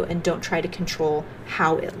comes to you, and don't try to control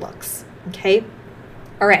how it looks. Okay?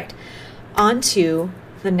 All right. On to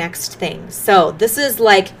the next thing. So this is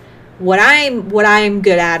like what I'm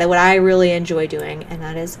good at and what I really enjoy doing, and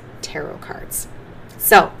that is tarot cards.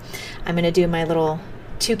 So I'm going to do my little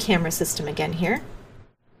 2-camera system again here.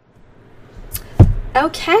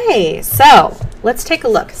 Okay, so let's take a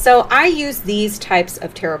look. So I use these types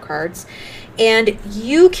of tarot cards, and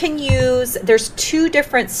you can use, there's 2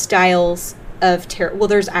 different styles of tarot. Well,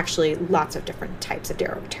 there's actually lots of different types of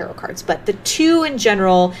tarot cards, but the 2 in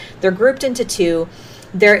general, they're grouped into 2.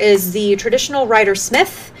 There is the traditional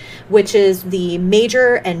Rider-Smith, which is the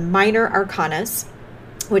major and minor arcanas,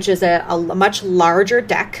 which is a much larger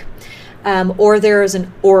deck, or there is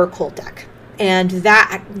an oracle deck. And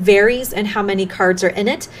that varies in how many cards are in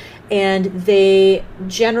it. And they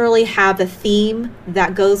generally have a theme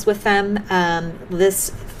that goes with them.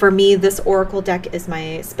 For me, this oracle deck is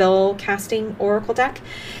my spell casting oracle deck.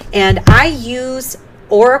 And I use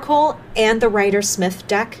oracle and the Rider-Smith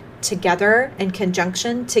deck together in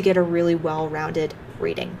conjunction to get a really well-rounded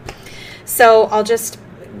reading. So I'll just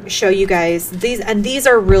show you guys these, and these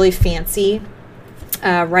are really fancy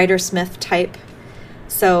Rider-Smith type.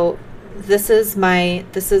 So this is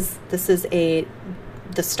the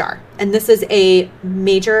star, and this is a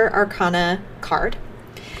major arcana card,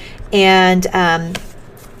 and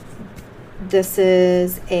this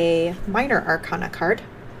is a minor arcana card.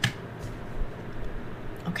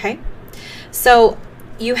 Okay, so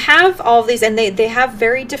you have all of these, and they have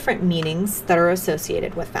very different meanings that are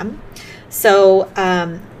associated with them. So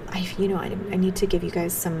I need to give you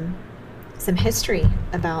guys some history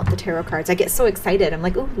about the tarot cards. I get so excited. I'm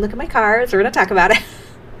like, oh, look at my cards. We're going to talk about it.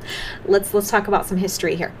 Let's talk about some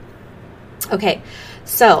history here. Okay,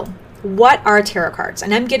 so what are tarot cards?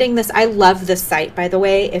 And I'm getting this, I love this site, by the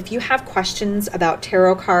way. If you have questions about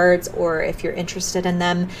tarot cards or if you're interested in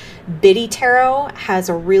them, Biddy Tarot has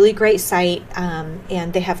a really great site,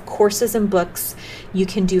 and they have courses and books. You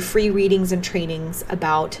can do free readings and trainings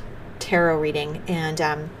about tarot reading,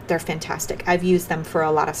 and they're fantastic. I've used them for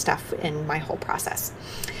a lot of stuff in my whole process.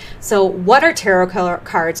 So what are tarot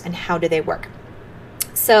cards and how do they work?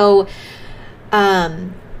 So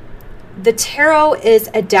the tarot is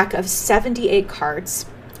a deck of 78 cards,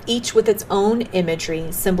 each with its own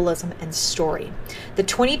imagery, symbolism, and story. The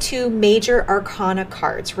 22 major arcana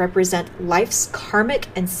cards represent life's karmic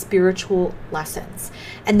and spiritual lessons,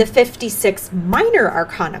 and the 56 minor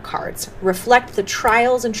arcana cards reflect the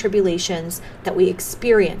trials and tribulations that we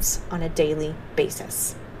experience on a daily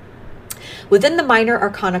basis. Within the minor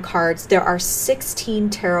arcana cards, there are 16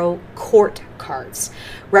 tarot court cards,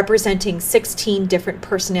 representing 16 different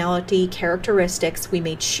personality characteristics we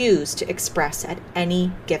may choose to express at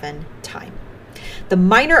any given time. The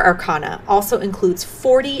minor arcana also includes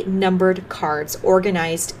 40 numbered cards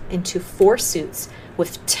organized into 4 suits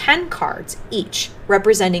with 10 cards each,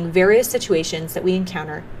 representing various situations that we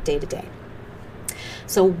encounter day to day.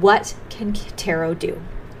 So what can tarot do?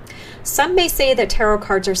 Some may say that tarot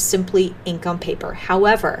cards are simply ink on paper.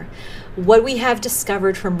 However, what we have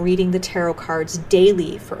discovered from reading the tarot cards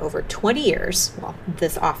daily for over 20 years, well,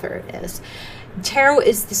 this author is, tarot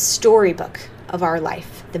is the storybook of our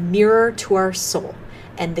life, the mirror to our soul,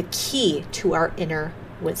 and the key to our inner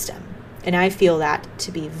wisdom. And I feel that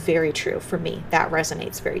to be very true for me. That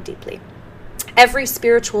resonates very deeply. Every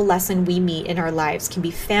spiritual lesson we meet in our lives can be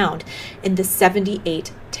found in the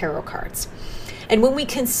 78 tarot cards. And when we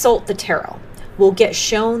consult the tarot, we'll get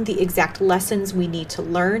shown the exact lessons we need to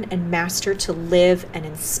learn and master to live an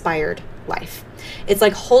inspired life. It's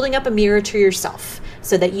like holding up a mirror to yourself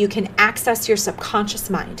so that you can access your subconscious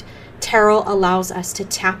mind. Tarot allows us to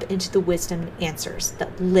tap into the wisdom and answers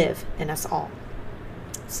that live in us all.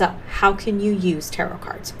 So, how can you use tarot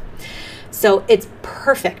cards? So, it's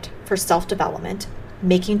perfect for self-development,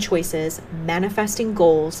 making choices, manifesting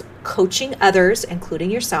goals, coaching others, including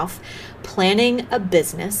yourself, planning a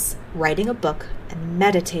business, writing a book, and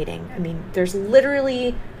meditating. I mean, there's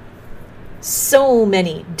literally so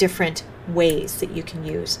many different ways that you can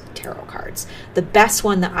use tarot cards. The best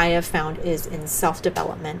one that I have found is in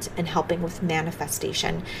self-development and helping with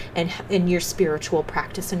manifestation and in your spiritual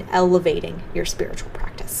practice and elevating your spiritual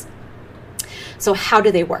practice. So how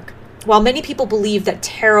do they work? While many people believe that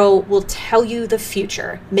tarot will tell you the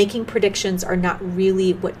future, making predictions are not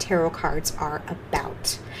really what tarot cards are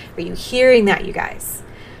about. Are you hearing that, you guys?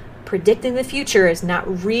 Predicting the future is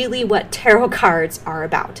not really what tarot cards are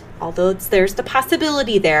about. Although there's the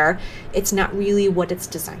possibility there, it's not really what it's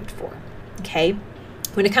designed for. Okay?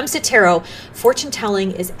 When it comes to tarot, fortune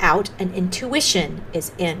telling is out and intuition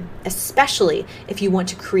is in, especially if you want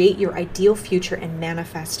to create your ideal future and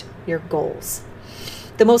manifest your goals.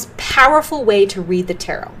 The most powerful way to read the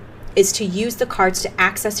tarot is to use the cards to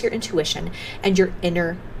access your intuition and your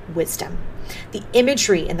inner wisdom. The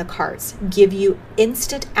imagery in the cards give you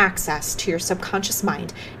instant access to your subconscious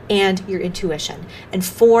mind and your intuition. And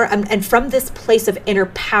from this place of inner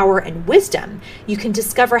power and wisdom, you can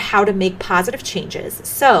discover how to make positive changes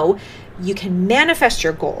so you can manifest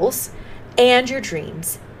your goals and your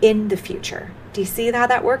dreams in the future. Do you see how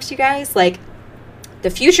that works, you guys? Like, the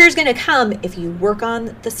future is going to come if you work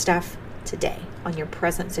on the stuff today, on your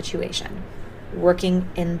present situation, working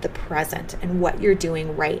in the present and what you're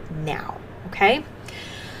doing right now, okay?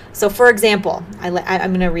 So for example, I'm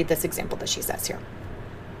going to read this example that she says here.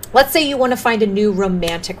 Let's say you want to find a new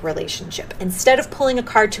romantic relationship. Instead of pulling a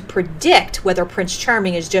card to predict whether Prince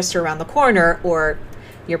Charming is just around the corner or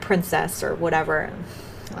your princess or whatever,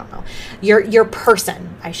 I don't know, your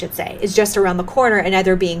person, I should say, is just around the corner and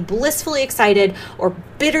either being blissfully excited or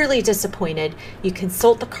bitterly disappointed, you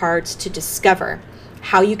consult the cards to discover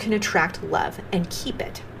how you can attract love and keep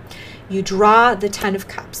it. You draw the 10 of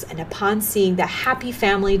Cups, and upon seeing the happy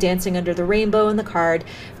family dancing under the rainbow in the card,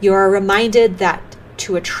 you are reminded that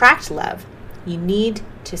to attract love, you need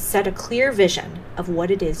to set a clear vision of what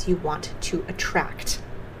it is you want to attract.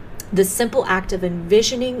 The simple act of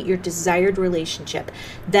envisioning your desired relationship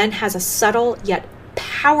then has a subtle yet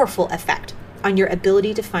powerful effect on your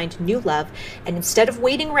ability to find new love. And instead of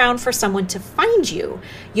waiting around for someone to find you,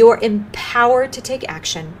 you're empowered to take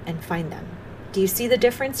action and find them. Do you see the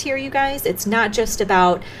difference here, you guys? It's not just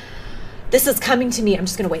about, this is coming to me, I'm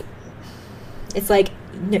just going to wait. It's like,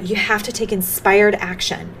 no, you have to take inspired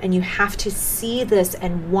action, and you have to see this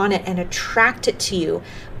and want it and attract it to you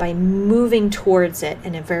by moving towards it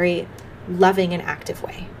in a very loving and active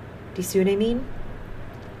way. Do you see what I mean?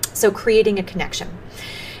 So creating a connection.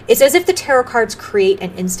 It's as if the tarot cards create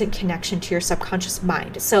an instant connection to your subconscious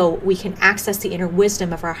mind, so we can access the inner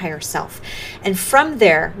wisdom of our higher self. And from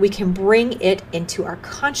there, we can bring it into our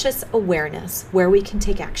conscious awareness where we can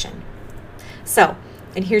take action. So,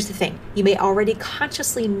 and here's the thing, you may already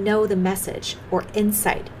consciously know the message or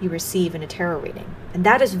insight you receive in a tarot reading. And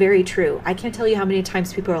that is very true. I can't tell you how many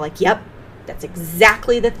times people are like, yep, that's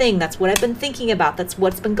exactly the thing. That's what I've been thinking about. That's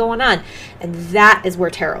what's been going on. And that is where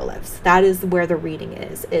tarot lives. That is where the reading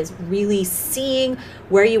is really seeing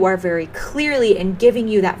where you are very clearly and giving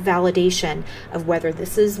you that validation of whether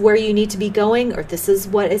this is where you need to be going or this is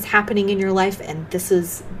what is happening in your life and this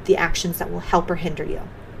is the actions that will help or hinder you.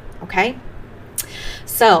 Okay?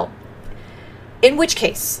 So, in which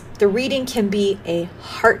case, the reading can be a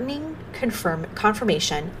heartening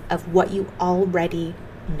confirmation of what you already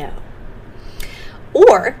know.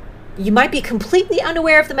 Or you might be completely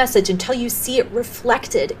unaware of the message until you see it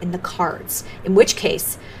reflected in the cards, in which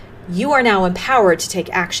case you are now empowered to take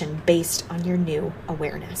action based on your new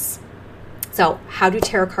awareness. So, how do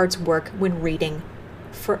tarot cards work when reading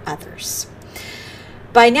for others?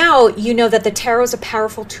 By now, you know that the tarot is a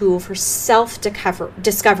powerful tool for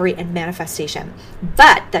self-discovery and manifestation,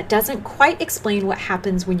 but that doesn't quite explain what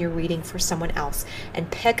happens when you're reading for someone else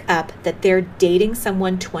and pick up that they're dating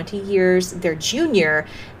someone 20 years their junior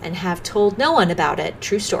and have told no one about it.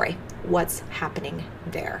 True story. What's happening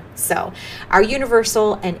there? So, our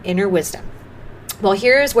universal and inner wisdom. Well,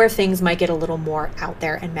 here's where things might get a little more out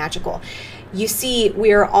there and magical. You see,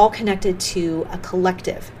 we are all connected to a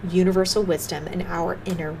collective universal wisdom and our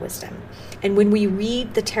inner wisdom. And when we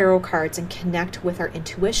read the tarot cards and connect with our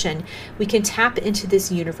intuition, we can tap into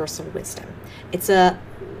this universal wisdom. It's a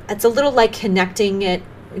little like connecting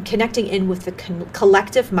in with the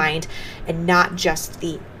collective mind and not just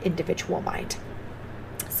the individual mind.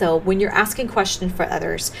 So when you're asking questions for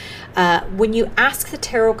others, when you ask the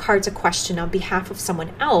tarot cards a question on behalf of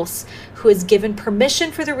someone else who is given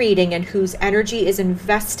permission for the reading and whose energy is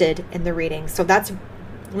invested in the reading. So let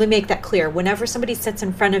me make that clear. Whenever somebody sits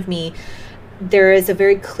in front of me, there is a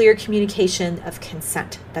very clear communication of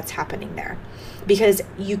consent that's happening there. Because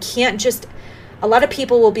you can't just, a lot of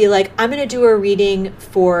people will be like, I'm going to do a reading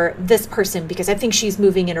for this person because I think she's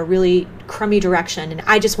moving in a really crummy direction and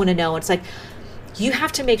I just want to know. It's like, you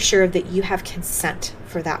have to make sure that you have consent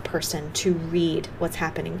for that person to read what's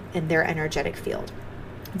happening in their energetic field.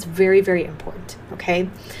 It's very, very important, okay?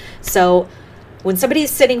 So when somebody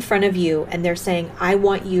is sitting in front of you and they're saying, I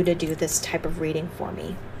want you to do this type of reading for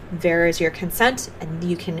me, there is your consent and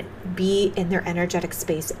you can be in their energetic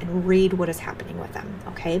space and read what is happening with them,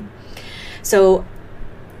 okay? So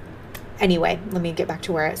anyway, let me get back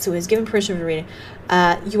to where, so is given permission for reading.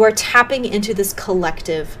 You are tapping into this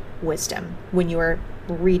collective wisdom when you are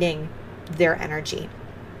reading their energy.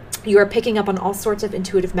 You are picking up on all sorts of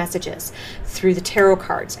intuitive messages through the tarot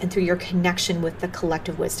cards and through your connection with the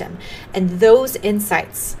collective wisdom. And those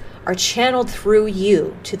insights are channeled through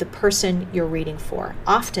you to the person you're reading for,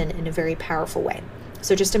 often in a very powerful way.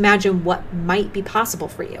 So just imagine what might be possible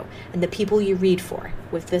for you and the people you read for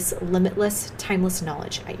with this limitless, timeless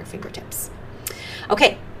knowledge at your fingertips.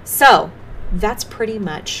 Okay, so that's pretty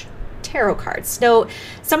much tarot cards. Now,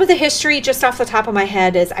 some of the history just off the top of my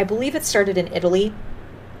head is I believe it started in Italy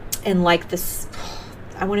in like this,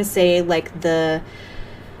 I want to say like the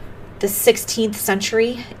 16th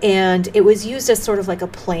century, and it was used as sort of like a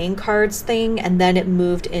playing cards thing, and then it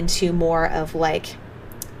moved into more of like,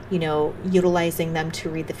 you know, utilizing them to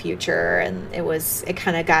read the future, and it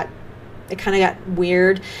kind of got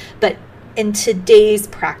weird. But in today's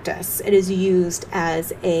practice, it is used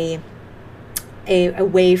as a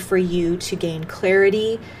way for you to gain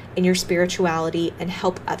clarity in your spirituality and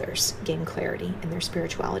help others gain clarity in their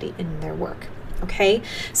spirituality in their work. Okay,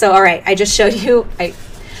 so all right, I just showed you,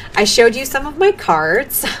 I showed you some of my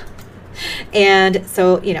cards, and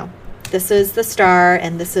so, you know, this is the star,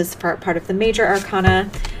 and this is part of the major arcana,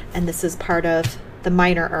 and this is part of the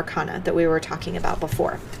minor arcana that we were talking about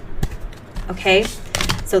before. Okay,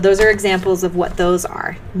 so those are examples of what those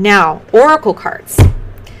are. Now, oracle cards.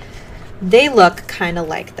 They look kind of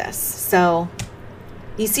like this. So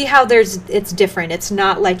you see how it's different. It's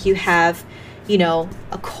not like you have, you know,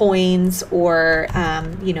 a coins or,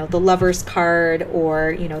 you know, the Lover's card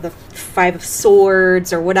or, you know, the 5 of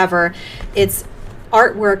Swords or whatever. It's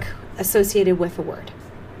artwork associated with a word.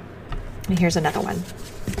 And here's another one.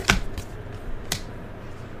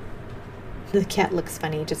 The cat looks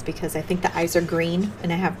funny just because I think the eyes are green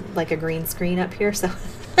and I have like a green screen up here. So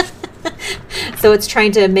so it's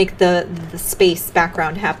trying to make the space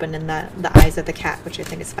background happen in the eyes of the cat, which I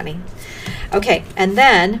think is funny. Okay, and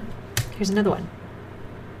then Here's another one.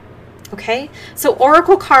 Okay, so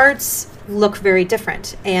oracle cards look very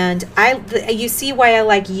different, and you see why I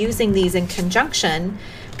like using these in conjunction,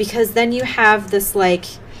 because then you have this like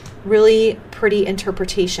really pretty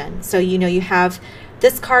interpretation. So you have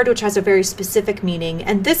this card which has a very specific meaning,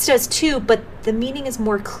 and this does too, but the meaning is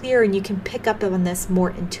more clear and you can pick up on this more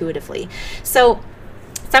intuitively. So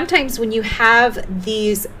sometimes when you have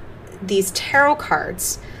these tarot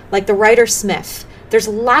cards, like the Rider-Smith, there's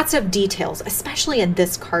lots of details, especially in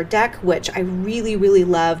this card deck, which I really, really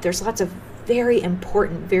love. There's lots of very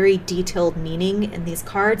important, very detailed meaning in these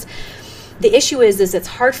cards. The issue is it's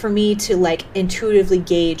hard for me to like intuitively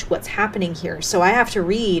gauge what's happening here. So I have to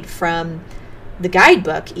read from the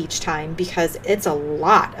guidebook each time because it's a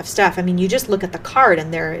lot of stuff. I mean, you just look at the card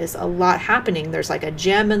and there is a lot happening. There's like a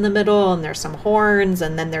gem in the middle, and there's some horns,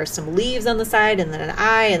 and then there's some leaves on the side, and then an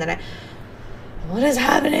eye, and then what is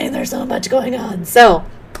happening? There's so much going on. So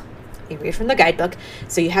you read from the guidebook.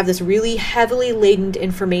 So you have this really heavily laden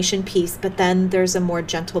information piece, but then there's a more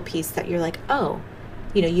gentle piece that you're like, oh,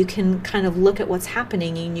 you can kind of look at what's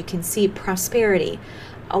happening and you can see prosperity.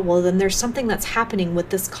 Oh, well, then there's something that's happening with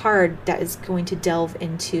this card that is going to delve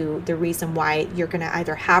into the reason why you're going to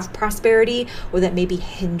either have prosperity or that may be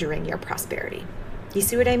hindering your prosperity. You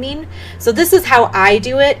see what I mean? So this is how I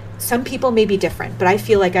do it. Some people may be different, but I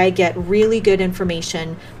feel like I get really good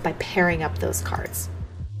information by pairing up those cards.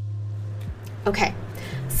 Okay,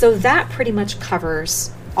 so that pretty much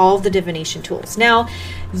covers all the divination tools. Now,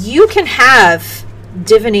 you can have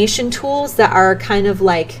divination tools that are kind of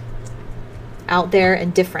like out there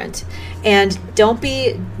and different, and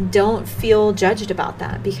don't feel judged about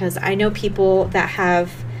that, because I know people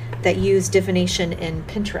that use divination in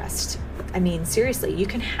Pinterest. I mean, seriously, you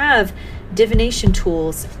can have divination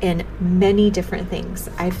tools in many different things.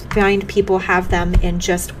 I find people have them in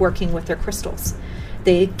just working with their crystals.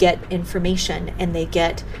 They get information and they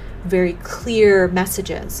get very clear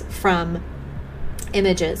messages from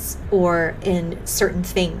images or in certain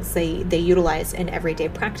things they utilize in everyday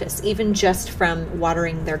practice, even just from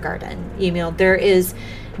watering their garden. There is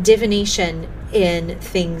divination in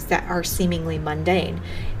things that are seemingly mundane.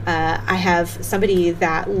 I have somebody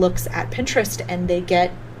that looks at Pinterest and they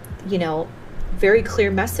get, very clear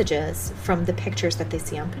messages from the pictures that they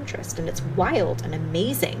see on Pinterest, and it's wild and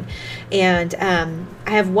amazing. And I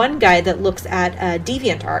have one guy that looks at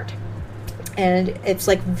DeviantArt, and it's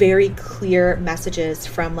like very clear messages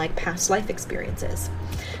from like past life experiences.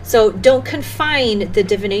 So don't confine the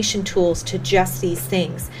divination tools to just these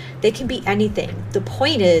things. They can be anything. The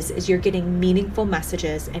point is you're getting meaningful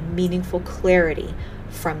messages and meaningful clarity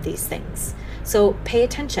from these things. So pay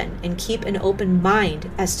attention and keep an open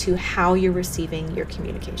mind as to how you're receiving your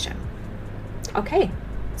communication. Okay,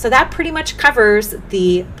 so that pretty much covers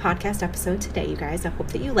the podcast episode today, you guys. I hope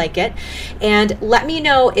that you like it. And let me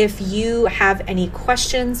know if you have any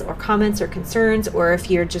questions or comments or concerns, or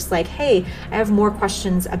if you're just like, hey, I have more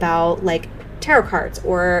questions about like tarot cards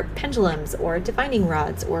or pendulums or divining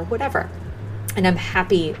rods or whatever. And I'm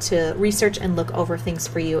happy to research and look over things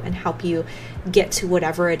for you and help you get to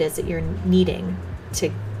whatever it is that you're needing to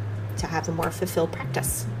have a more fulfilled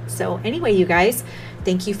practice. So anyway, you guys,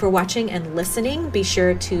 thank you for watching and listening. Be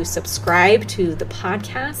sure to subscribe to the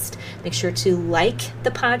podcast. Make sure to like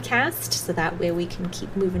the podcast so that way we can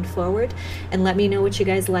keep moving forward. And let me know what you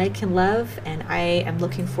guys like and love. And I am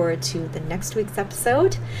looking forward to the next week's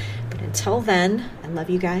episode. But until then, I love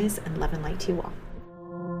you guys and love and light to you all.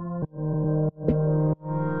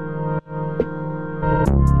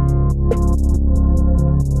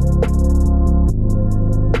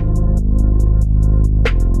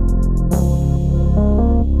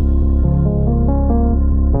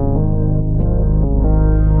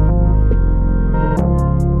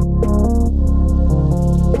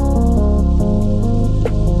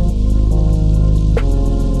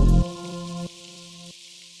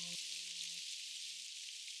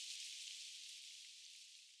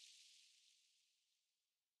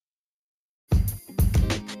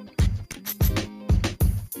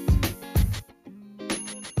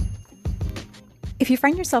 If you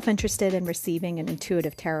find yourself interested in receiving an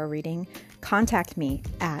intuitive tarot reading, contact me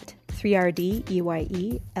at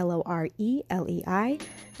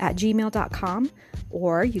 3rdeyelorelei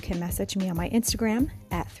or you can message me on my Instagram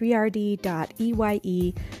at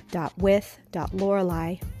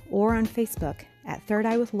 3rd.eye.with.lorelei or on Facebook at Third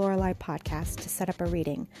Eye with Lorelei podcast to set up a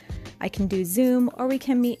reading. I can do Zoom or we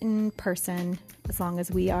can meet in person as long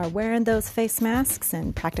as we are wearing those face masks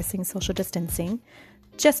and practicing social distancing,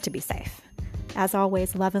 just to be safe. As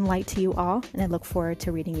always, love and light to you all, and I look forward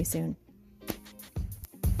to reading you soon.